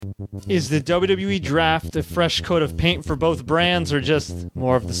Is the WWE Draft a fresh coat of paint for both brands, or just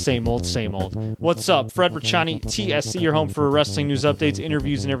more of the same old, same old? What's up? Fred Ricciani, TSC, your home for wrestling news updates,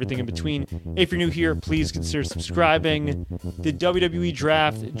 interviews, and everything in between. If you're new here, please consider subscribing. The WWE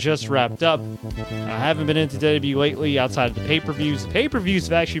Draft just wrapped up. I haven't been into WWE lately outside of the pay-per-views. The pay-per-views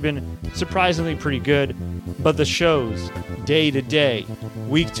have actually been surprisingly pretty good, but the shows, day to day,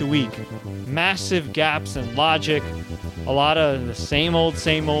 week to week, massive gaps in logic, a lot of the same old,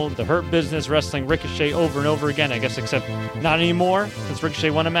 the Hurt Business wrestling Ricochet over and over again, I guess, except not anymore, since Ricochet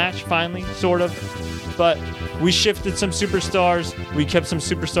won a match, finally, sort of. But we shifted some superstars, we kept some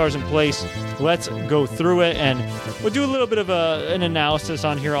superstars in place. Let's go through it, and we'll do a little bit of an analysis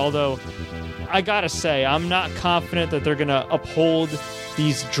on here, although I gotta say, I'm not confident that they're gonna uphold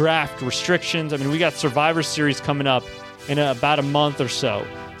these draft restrictions. I mean, we got Survivor Series coming up in about a month or so.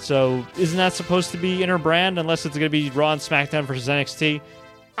 So isn't that supposed to be interbrand unless it's going to be Raw and SmackDown versus NXT?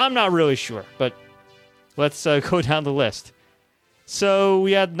 I'm not really sure, but let's go down the list. So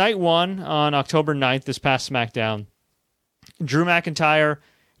we had night one on October 9th, this past SmackDown. Drew McIntyre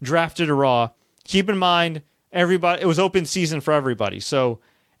drafted to Raw. Keep in mind, everybody, it was open season for everybody. So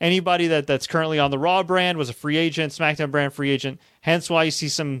anybody that's currently on the Raw brand was a free agent, SmackDown brand free agent. Hence why you see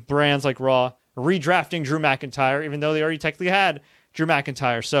some brands like Raw redrafting Drew McIntyre, even though they already technically had Drew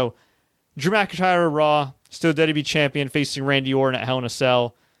McIntyre. So Drew McIntyre, Raw, still WWE champion, facing Randy Orton at Hell in a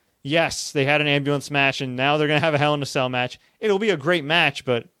Cell. Yes, they had an ambulance match, and now they're going to have a Hell in a Cell match. It'll be a great match,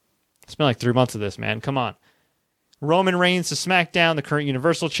 but it's been like 3 months of this, man. Come on. Roman Reigns to SmackDown, the current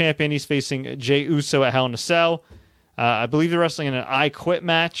Universal Champion. He's facing Jey Uso at Hell in a Cell. I believe they're wrestling in an I Quit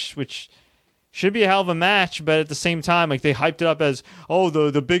match, which should be a hell of a match, but at the same time, like, they hyped it up as, oh,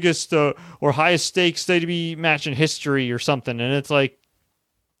 the biggest or highest stakes WWE match in history or something. And it's like,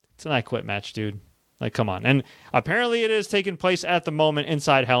 it's an I Quit match, dude. Like, come on. And apparently it is taking place at the moment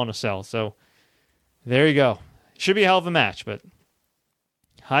inside Hell in a Cell. So there you go. Should be a hell of a match, but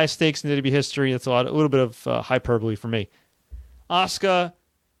highest stakes in WWE history. That's a little bit of hyperbole for me. Asuka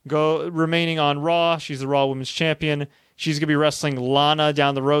remaining on Raw. She's the Raw Women's Champion. She's going to be wrestling Lana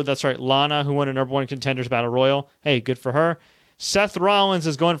down the road. That's right, Lana, who won a number one Contenders Battle Royal. Hey, good for her. Seth Rollins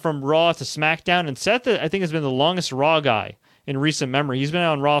is going from Raw to SmackDown, and Seth, I think, has been the longest Raw guy in recent memory. He's been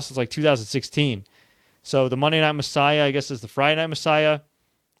on Raw since like 2016. So the Monday Night Messiah, I guess, is the Friday Night Messiah.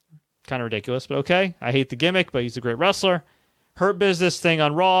 Kind of ridiculous, but okay. I hate the gimmick, but he's a great wrestler. Hurt Business thing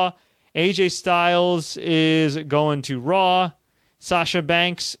on Raw. AJ Styles is going to Raw. Sasha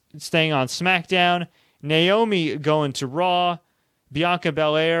Banks staying on SmackDown. Naomi going to Raw. Bianca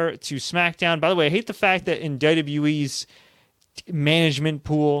Belair to SmackDown. By the way, I hate the fact that in WWE's management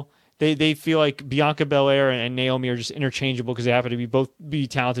pool, they feel like Bianca Belair and Naomi are just interchangeable because they happen to both be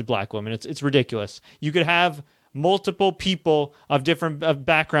talented black women. It's ridiculous. You could have multiple people of different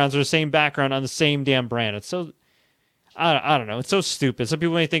backgrounds or the same background on the same damn brand. It's so, I don't know. It's so stupid. Some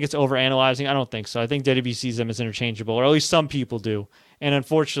people may think it's overanalyzing. I don't think so. I think WWE sees them as interchangeable, or at least some people do. And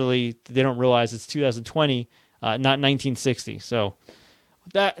unfortunately, they don't realize it's 2020, not 1960. So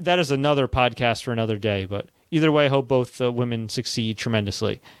that is another podcast for another day. But either way, I hope both women succeed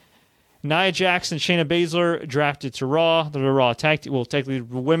tremendously. Nia Jax and Shayna Baszler drafted to Raw. They're the Raw technically the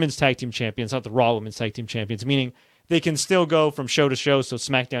women's tag team champions, not the Raw women's tag team champions, meaning they can still go from show to show, so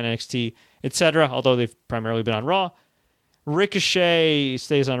SmackDown, NXT, etc., although they've primarily been on Raw. Ricochet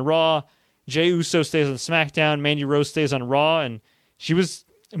stays on Raw. Jey Uso stays on SmackDown. Mandy Rose stays on Raw, and she was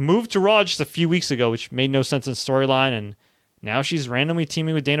moved to Raw just a few weeks ago, which made no sense in storyline, and now she's randomly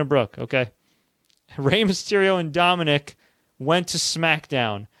teaming with Dana Brooke. Okay. Rey Mysterio and Dominic went to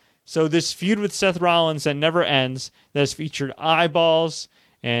SmackDown. So this feud with Seth Rollins that never ends, that has featured eyeballs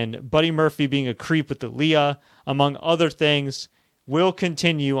and Buddy Murphy being a creep with Aaliyah, among other things, will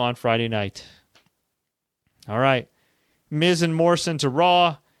continue on Friday night. All right. Miz and Morrison to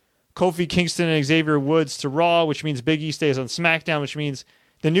Raw. Kofi Kingston and Xavier Woods to Raw, which means Big E stays on SmackDown, which means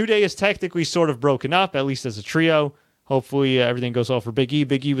the New Day is technically sort of broken up, at least as a trio. Hopefully everything goes well for Big E.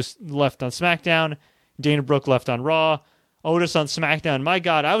 Big E was left on SmackDown. Dana Brooke left on Raw. Otis on SmackDown. My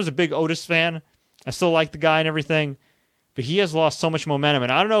God, I was a big Otis fan. I still like the guy and everything, but he has lost so much momentum.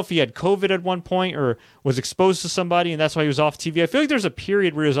 And I don't know if he had COVID at one point or was exposed to somebody, and that's why he was off TV. I feel like there's a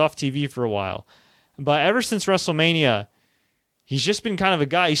period where he was off TV for a while. But ever since WrestleMania, he's just been kind of a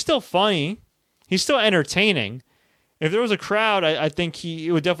guy. He's still funny. He's still entertaining. If there was a crowd, I think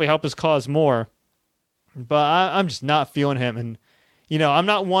it would definitely help his cause more. But I'm just not feeling him. And, I'm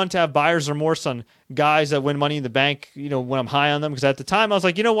not one to have buyer's remorse on guys that win Money in the Bank, when I'm high on them. Because at the time, I was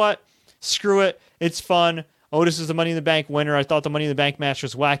like, you know what? Screw it. It's fun. Otis is the Money in the Bank winner. I thought the Money in the Bank match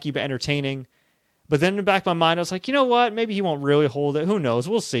was wacky but entertaining. But then in the back of my mind, I was like, you know what? Maybe he won't really hold it. Who knows?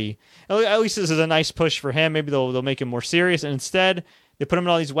 We'll see. At least this is a nice push for him. Maybe they'll make him more serious. And instead, they put him in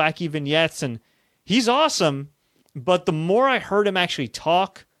all these wacky vignettes, and he's awesome. But the more I heard him actually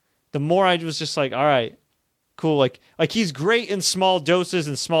talk, the more I was just like, all right, cool. Like he's great in small doses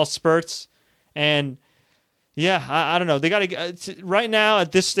and small spurts. And yeah, I don't know. They got to right now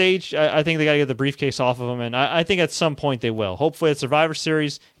at this stage. I think they got to get the briefcase off of him, and I think at some point they will. Hopefully, at Survivor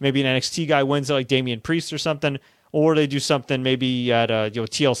Series, maybe an NXT guy wins it, like Damian Priest or something, or they do something maybe at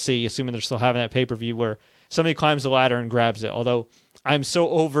TLC, assuming they're still having that pay-per-view where somebody climbs the ladder and grabs it. Although I'm so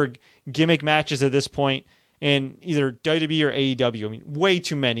over gimmick matches at this point in either WWE or AEW. I mean, way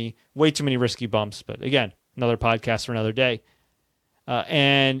too many risky bumps. But again, another podcast for another day.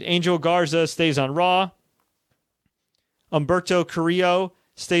 And Angel Garza stays on Raw. Humberto Carrillo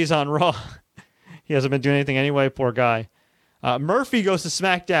stays on Raw. He hasn't been doing anything anyway, poor guy. Murphy goes to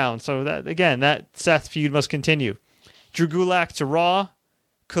SmackDown, so that Seth feud must continue. Drew Gulak to Raw.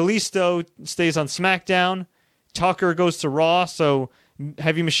 Kalisto stays on SmackDown. Tucker goes to Raw, so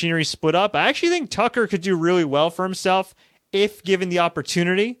Heavy Machinery split up. I actually think Tucker could do really well for himself if given the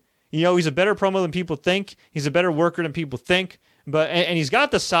opportunity. You know, he's a better promo than people think. He's a better worker than people think. And he's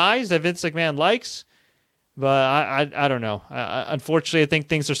got the size that Vince McMahon likes. But I don't know. Unfortunately, I think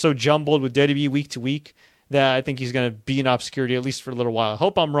things are so jumbled with WWE week to week that I think he's going to be in obscurity at least for a little while. I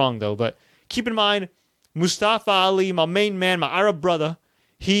hope I'm wrong, though. But keep in mind, Mustafa Ali, my main man, my Arab brother,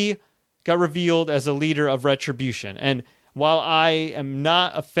 he got revealed as the leader of Retribution. And while I am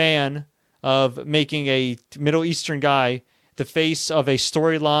not a fan of making a Middle Eastern guy the face of a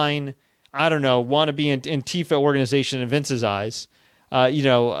storyline, I don't know, wannabe Antifa organization in Vince's eyes,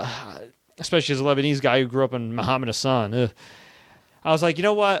 especially as a Lebanese guy who grew up in Muhammad Hassan. I was like, you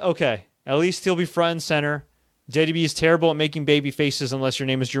know what? Okay, at least he'll be front and center. JDB is terrible at making baby faces unless your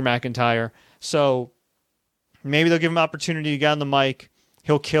name is Drew McIntyre. So maybe they'll give him an opportunity to get on the mic.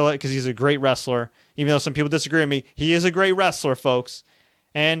 He'll kill it because he's a great wrestler. Even though some people disagree with me, he is a great wrestler, folks.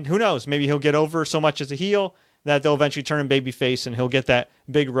 And who knows? Maybe he'll get over so much as a heel that they'll eventually turn him babyface and he'll get that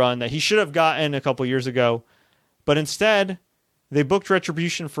big run that he should have gotten a couple years ago. But instead, they booked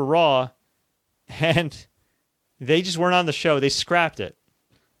Retribution for Raw, and they just weren't on the show. They scrapped it.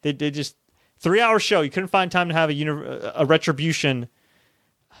 They just 3-hour show. You couldn't find time to have a Retribution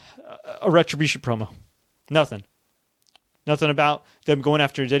promo. Nothing about them going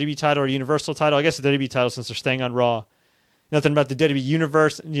after a WWE title or a Universal title. I guess the WWE title since they're staying on Raw. Nothing about the WWE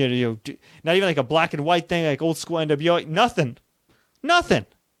Universe. Not even like a black and white thing like old school NWO. Nothing.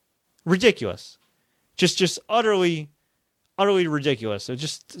 Ridiculous. Just utterly ridiculous. It's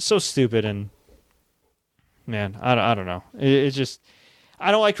just so stupid. And man, I don't know. It's just,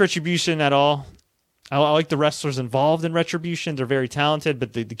 I don't like Retribution at all. I like the wrestlers involved in Retribution. They're very talented,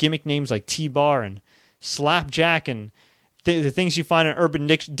 but the gimmick names like T-Bar and Slapjack and the things you find in Urban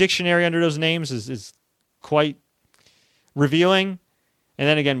Dictionary under those names is quite revealing. And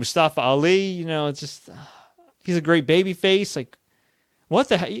then again, Mustafa Ali, it's just, he's a great baby face. Like, what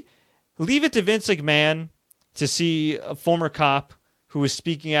the hell? Leave it to Vince McMahon to see a former cop who is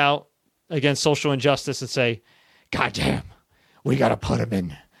speaking out against social injustice and say, God damn, we got to put him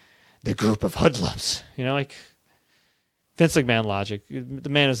in the group of hoodlums. Like Vince McMahon logic. The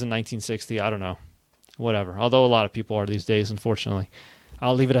man is in 1960. I don't know. Whatever. Although a lot of people are these days, unfortunately.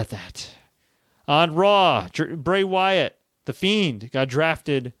 I'll leave it at that. On Raw, Bray Wyatt, The Fiend, got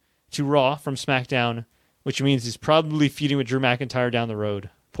drafted to Raw from SmackDown, which means he's probably feuding with Drew McIntyre down the road.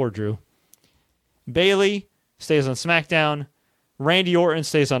 Poor Drew. Bayley stays on SmackDown. Randy Orton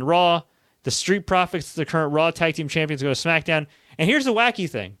stays on Raw. The Street Profits, the current Raw Tag Team Champions, go to SmackDown. And here's the wacky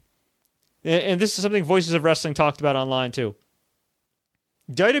thing. And this is something Voices of Wrestling talked about online too.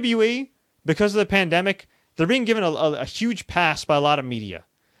 WWE, because of the pandemic, they're being given a huge pass by a lot of media.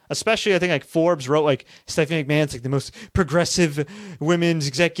 Especially, I think, like Forbes wrote, like, Stephanie McMahon's like the most progressive women's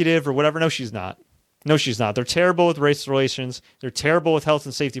executive or whatever. No, she's not. They're terrible with race relations. They're terrible with health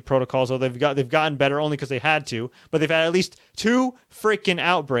and safety protocols. Although they've gotten better only because they had to. But they've had at least 2 freaking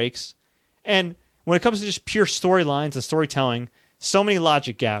outbreaks. And when it comes to just pure storylines and storytelling, so many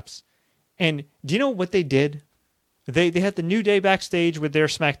logic gaps. And do you know what they did? They had the New Day backstage with their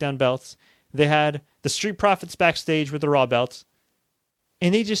SmackDown belts. They had the Street Profits backstage with the Raw belts.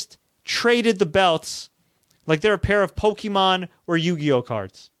 And they just traded the belts like they're a pair of Pokemon or Yu-Gi-Oh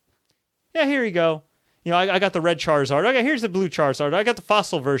cards. Yeah, here you go. I got the red Charizard. Okay, here's the blue Charizard. I got the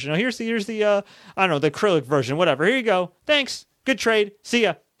fossil version. Here's the the acrylic version. Whatever. Here you go. Thanks. Good trade. See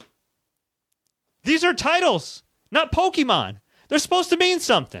ya. These are titles, not Pokemon. They're supposed to mean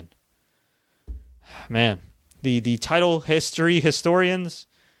something. Man, the title history historians,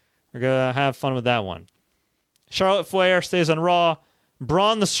 We're going to have fun with that one. Charlotte Flair stays on Raw.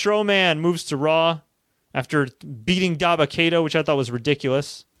 Braun the Strowman moves to Raw after beating Dabba-Kato, which I thought was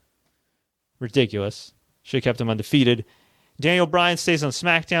ridiculous. Ridiculous. Should have kept him undefeated. Daniel Bryan stays on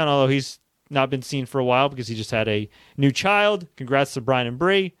SmackDown, although he's not been seen for a while because he just had a new child. Congrats to Bryan and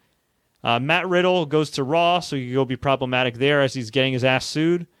Brie. Matt Riddle goes to Raw, so he can go be problematic there as he's getting his ass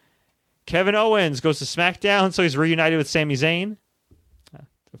sued. Kevin Owens goes to SmackDown, so he's reunited with Sami Zayn.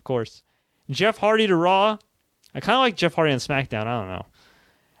 Of course. Jeff Hardy to Raw. I kind of like Jeff Hardy on SmackDown. I don't know.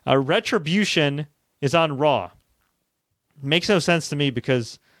 Retribution is on Raw. Makes no sense to me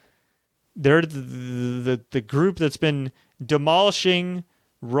because they're the group that's been demolishing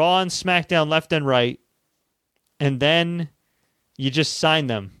Raw and SmackDown left and right, and then you just sign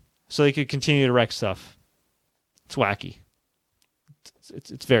them so they could continue to wreck stuff. It's wacky.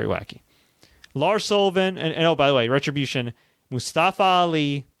 It's very wacky. Lars Sullivan, and oh, by the way, Retribution, Mustafa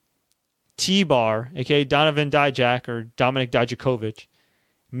Ali, T-Bar, a.k.a. Donovan Dijak or Dominic Dijakovic,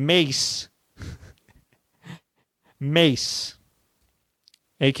 Mace,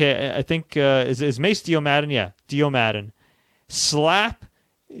 a.k.a. I think, is Mace Dio Madden? Yeah, Dio Madden. Slapjack,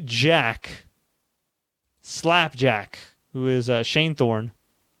 who is Shane Thorne.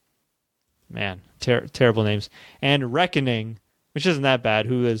 Man, terrible names. And Reckoning, which isn't that bad,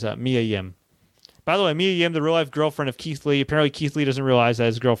 who is Mia Yim. By the way, Mia Yim, the real-life girlfriend of Keith Lee. Apparently Keith Lee doesn't realize that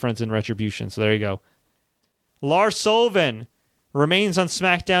his girlfriend's in Retribution, so there you go. Lars Sullivan remains on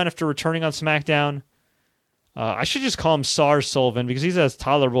SmackDown after returning on SmackDown. I should just call him SARS Sullivan because he's as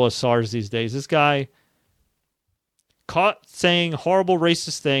tolerable as SARS these days. This guy caught saying horrible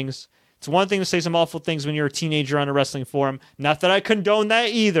racist things. It's one thing to say some awful things when you're a teenager on a wrestling forum. Not that I condone that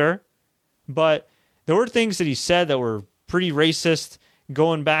either, but there were things that he said that were pretty racist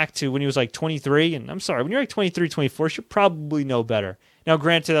going back to when he was like 23. And I'm sorry, when you're like 23, 24, you should probably know better. Now,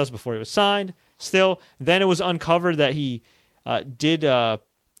 granted, that was before he was signed. Still, then it was uncovered that he did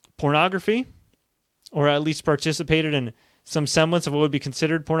pornography, or at least participated in some semblance of what would be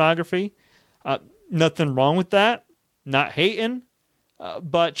considered pornography. Nothing wrong with that. Not hating.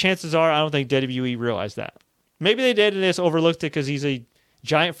 But chances are, I don't think WWE realized that. Maybe they did and they just overlooked it because he's a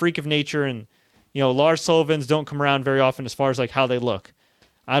giant freak of nature and, Lars Sullivans don't come around very often as far as like how they look.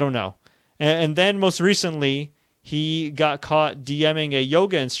 I don't know. And then most recently, he got caught DMing a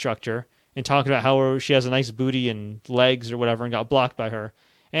yoga instructor and talking about how she has a nice booty and legs or whatever and got blocked by her.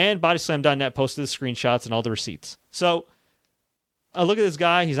 And BodySlam.net posted the screenshots and all the receipts. So I look at this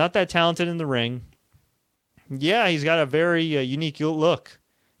guy. He's not that talented in the ring. Yeah, he's got a very unique look.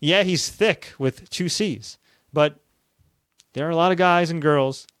 Yeah, he's thick with 2 C's. But there are a lot of guys and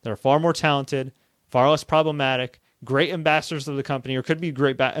girls that are far more talented, far less problematic, great ambassadors of the company, or could be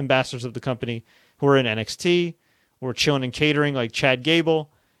great ambassadors of the company, who are in NXT, or chilling and catering like Chad Gable.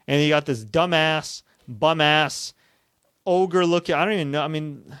 And you got this dumbass, bum-ass, ogre-looking... I don't even know. I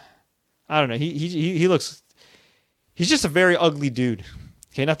mean, I don't know. He looks... He's just a very ugly dude.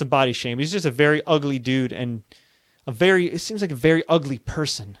 Okay, not the body shame. He's just a very ugly dude and it seems like a very ugly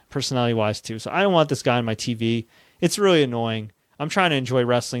person, personality-wise, too. So I don't want this guy on my TV. It's really annoying. I'm trying to enjoy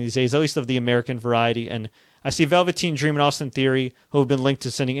wrestling these days, at least of the American variety. And I see Velveteen Dream and Austin Theory, who have been linked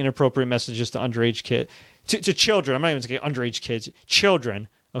to sending inappropriate messages to underage kids, to children. I'm not even saying underage kids, children,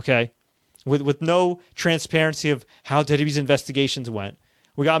 okay? With no transparency of how WWE's investigations went.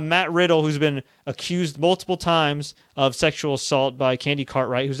 We got Matt Riddle, who's been accused multiple times of sexual assault by Candy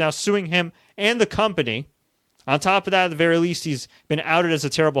Cartwright, who's now suing him and the company. On top of that, at the very least, he's been outed as a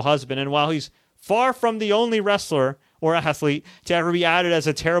terrible husband. And while he's far from the only wrestler or athlete to ever be outed as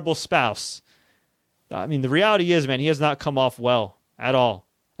a terrible spouse, I mean, the reality is, man, he has not come off well at all.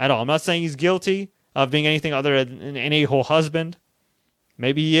 At all. I'm not saying he's guilty of being anything other than an a-hole husband.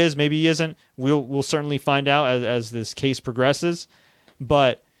 Maybe he is, maybe he isn't. We'll certainly find out as this case progresses.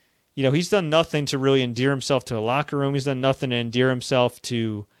 But, he's done nothing to really endear himself to the locker room. He's done nothing to endear himself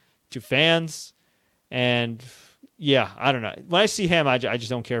to fans. And, yeah, I don't know. When I see him, I just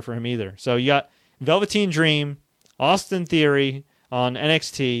don't care for him either. So you got Velveteen Dream, Austin Theory on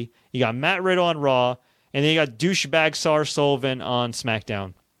NXT. You got Matt Riddle on Raw. And then you got douchebag Lars Sullivan on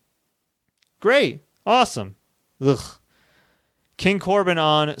SmackDown. Great. Awesome. Ugh. King Corbin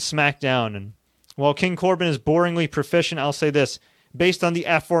on SmackDown. And while King Corbin is boringly proficient, I'll say this. Based on the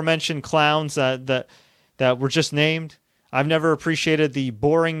aforementioned clowns that were just named, I've never appreciated the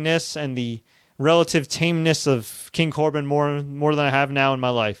boringness and the relative tameness of King Corbin more than I have now in my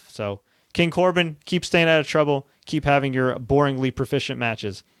life. So, King Corbin, keep staying out of trouble. Keep having your boringly proficient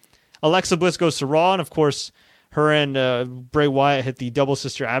matches. Alexa Bliss goes to Raw, and of course, her and Bray Wyatt hit the double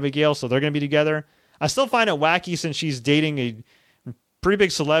sister Abigail, so they're going to be together. I still find it wacky since she's dating a pretty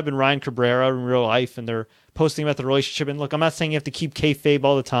big celeb in Ryan Cabrera in real life, and they're posting about the relationship. And look, I'm not saying you have to keep kayfabe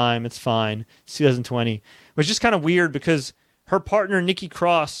all the time. It's fine. It's 2020. But it's just kind of weird because her partner, Nikki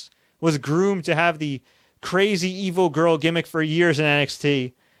Cross, was groomed to have the crazy evil girl gimmick for years in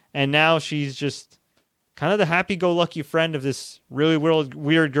NXT. And now she's just kind of the happy-go-lucky friend of this really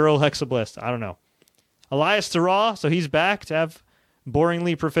weird girl, Alexa Bliss. I don't know. Elias to Raw, so he's back to have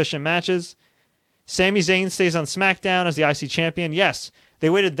boringly proficient matches. Sami Zayn stays on SmackDown as the IC champion. Yes, they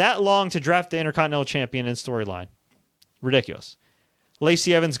waited that long to draft the Intercontinental Champion in storyline. Ridiculous.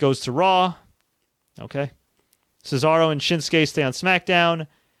 Lacey Evans goes to Raw. Okay. Cesaro and Shinsuke stay on SmackDown.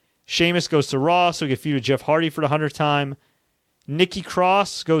 Sheamus goes to Raw so he can feud with Jeff Hardy for the 100th time. Nikki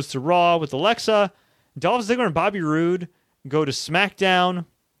Cross goes to Raw with Alexa. Dolph Ziggler and Bobby Roode go to SmackDown.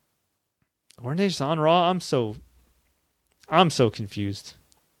 Weren't they just on Raw? I'm so confused.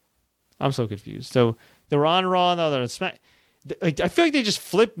 So they were on Raw, now they're on Smack. I feel like they just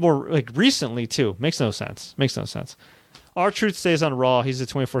flipped more like recently too. Makes no sense. R-Truth stays on Raw. He's the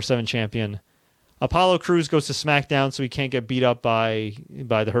 24/7 champion. Apollo Crews goes to SmackDown so he can't get beat up by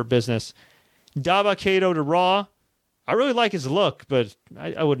the Hurt Business. Dabba-Kato to Raw. I really like his look, but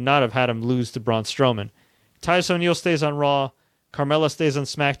I would not have had him lose to Braun Strowman. Titus O'Neil stays on Raw. Carmella stays on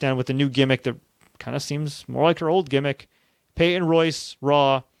SmackDown with a new gimmick that kind of seems more like her old gimmick. Peyton Royce,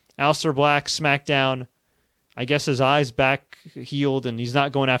 Raw. Aleister Black, SmackDown. I guess his eye's back healed and he's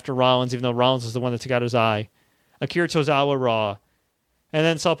not going after Rollins, even though Rollins is the one that took out his eye. Akira Tozawa, Raw. And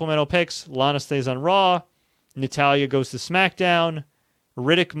then supplemental picks. Lana stays on Raw. Natalya goes to SmackDown.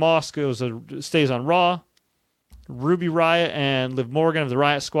 Riddick Moss stays on Raw. Ruby Riott and Liv Morgan of the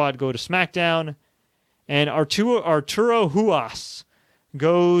Riott Squad go to SmackDown. And Arturo Huas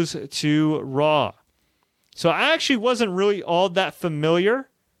goes to Raw. So I actually wasn't really all that familiar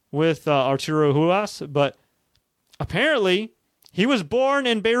with Arturo Huas, but apparently he was born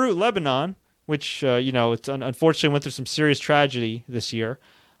in Beirut, Lebanon, which, it's unfortunately went through some serious tragedy this year.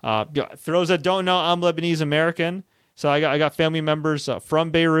 For those that don't know, I'm Lebanese American, so I got family members from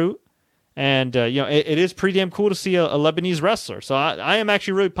Beirut, and it is pretty damn cool to see a Lebanese wrestler. So I am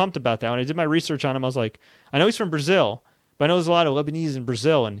actually really pumped about that. When I did my research on him, I was like, I know he's from Brazil, but I know there's a lot of Lebanese in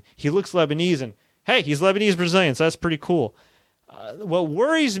Brazil, and he looks Lebanese, and hey, he's Lebanese Brazilian, so that's pretty cool. What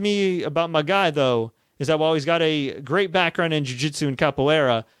worries me about my guy, though, is that while he's got a great background in jiu-jitsu and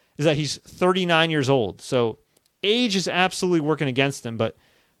capoeira, is that he's 39 years old. So age is absolutely working against him. But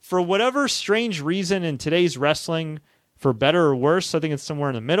for whatever strange reason in today's wrestling, for better or worse, I think it's somewhere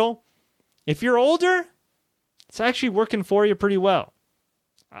in the middle. If you're older, it's actually working for you pretty well.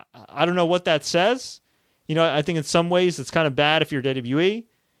 I don't know what that says. I think in some ways it's kind of bad if you're WWE.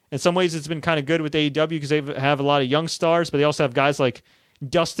 In some ways, it's been kind of good with AEW because they have a lot of young stars, but they also have guys like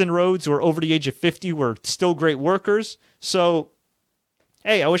Dustin Rhodes who are over the age of 50 who are still great workers. So,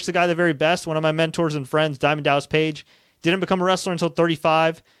 hey, I wish the guy the very best. One of my mentors and friends, Diamond Dallas Page, didn't become a wrestler until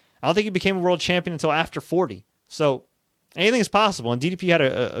 35. I don't think he became a world champion until after 40. So, anything is possible, and DDP had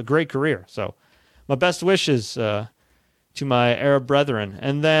a great career. So, my best wishes to my Arab brethren.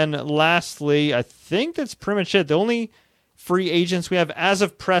 And then lastly, I think that's pretty much it. The only free agents we have as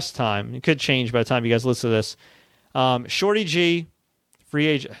of press time, it could change by the time you guys listen to this. Shorty G, free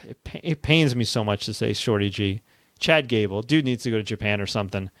agent. It pains me so much to say Shorty G. Chad Gable, dude needs to go to Japan or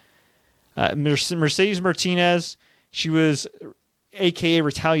something. Mercedes Martinez, she was AKA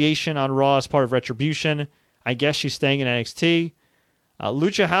Retaliation on Raw as part of Retribution. I guess she's staying in NXT.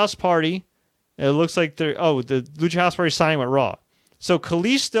 Lucha House Party, it looks like the Lucha House Party signing with Raw. So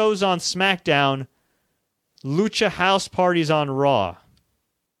Kalisto's on SmackDown. Lucha House Party's on Raw.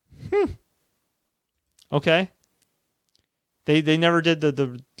 Okay. They never did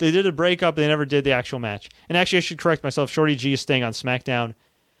they did a breakup, they never did the actual match. And actually, I should correct myself. Shorty G is staying on SmackDown.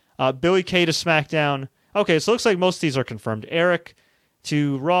 Billy Kay to SmackDown. Okay, so it looks like most of these are confirmed. Eric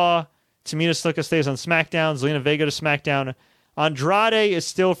to Raw. Tamina Snuka stays on SmackDown. Zelina Vega to SmackDown. Andrade is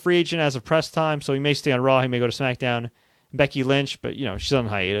still free agent as of press time, so he may stay on Raw. He may go to SmackDown. Becky Lynch, but she's on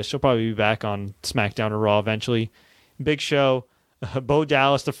hiatus. She'll probably be back on SmackDown or Raw eventually. Big Show, Bo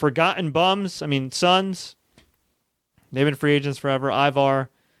Dallas, the Forgotten Sons. They've been free agents forever. Ivar,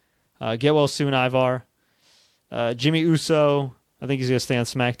 get well soon, Ivar. Jimmy Uso, I think he's going to stay on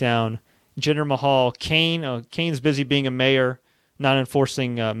SmackDown. Jinder Mahal, Kane. Kane's busy being a mayor, not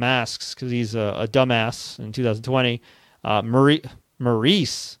enforcing masks because he's a dumbass in 2020.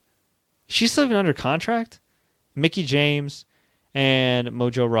 Maurice, she's still even under contract? Mickey James, and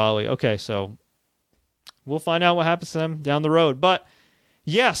Mojo Rawley. Okay, so we'll find out what happens to them down the road. But,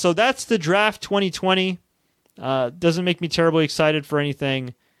 yeah, so that's the draft 2020. Doesn't make me terribly excited for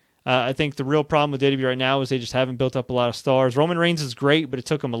anything. I think the real problem with WWE right now is they just haven't built up a lot of stars. Roman Reigns is great, but it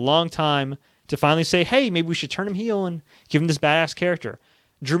took him a long time to finally say, hey, maybe we should turn him heel and give him this badass character.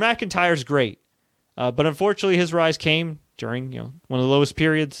 Drew McIntyre's great, but unfortunately his rise came during one of the lowest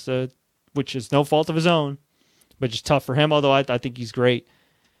periods, which is no fault of his own, but just tough for him, although I think he's great.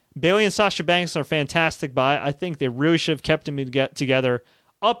 Bayley and Sasha Banks are fantastic, but I think they really should have kept them together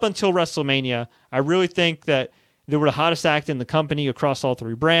up until WrestleMania. I really think that they were the hottest act in the company across all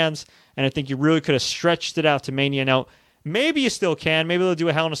three brands, and I think you really could have stretched it out to Mania. Now, maybe you still can. Maybe they'll do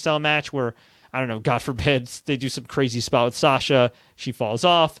a Hell in a Cell match where, I don't know, God forbid, they do some crazy spot with Sasha. She falls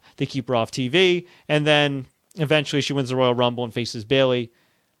off. They keep her off TV, and then eventually she wins the Royal Rumble and faces Bayley.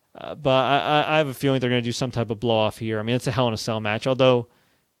 But I have a feeling they're going to do some type of blow-off here. I mean, it's a Hell in a Cell match, although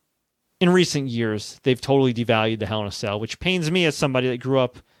in recent years, they've totally devalued the Hell in a Cell, which pains me as somebody that grew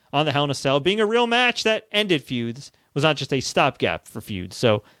up on the Hell in a Cell being a real match that ended feuds, was not just a stopgap for feuds.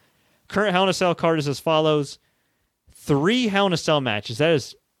 So, current Hell in a Cell card is as follows. 3 Hell in a Cell matches. That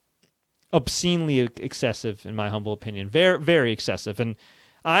is obscenely excessive, in my humble opinion. Very, very excessive. And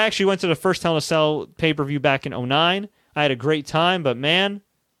I actually went to the first Hell in a Cell pay-per-view back in 2009. I had a great time, but man,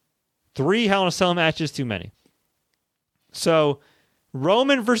 3 Hell in a Cell matches too many. So,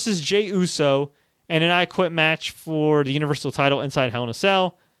 Roman versus Jey Uso and an I Quit match for the Universal title inside Hell in a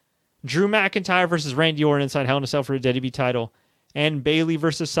Cell. Drew McIntyre versus Randy Orton inside Hell in a Cell for the WWE title. And Bayley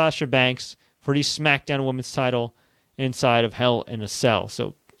versus Sasha Banks for the SmackDown Women's title inside of Hell in a Cell.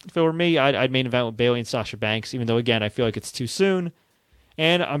 So if it were me, I'd main event with Bayley and Sasha Banks, even though, again, I feel like it's too soon.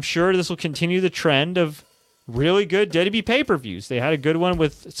 And I'm sure this will continue the trend of really good WWE pay-per-views. They had a good one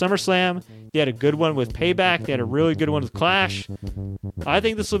with SummerSlam. They had a good one with Payback. They had a really good one with Clash. I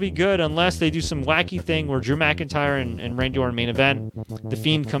think this will be good unless they do some wacky thing where Drew McIntyre and Randy Orton main event. The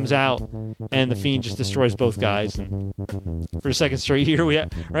Fiend comes out and the Fiend just destroys both guys. And for the second straight year, or I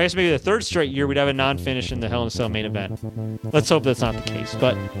guess maybe the third straight year, we'd have a non-finish in the Hell in a Cell main event. Let's hope that's not the case.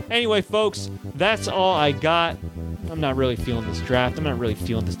 But anyway, folks, that's all I got. I'm not really feeling this draft. I'm not really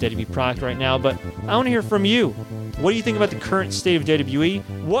feeling this WWE product right now, but I want to hear from you. What do you think about the current state of WWE?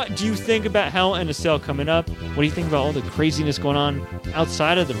 What do you think about Hell in a Cell coming up? What do you think about all the craziness going on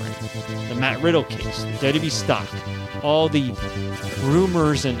outside of the ring? The Matt Riddle case, the WWE stock, all the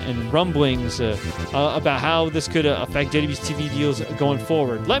rumors and rumblings about how this could affect WWE's TV deals going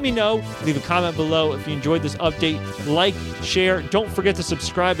forward. Let me know. Leave a comment below if you enjoyed this update. Like, share. Don't forget to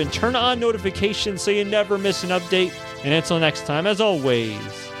subscribe and turn on notifications so you never miss an update. And until next time, as always,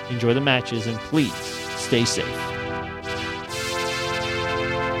 enjoy the matches and please stay safe.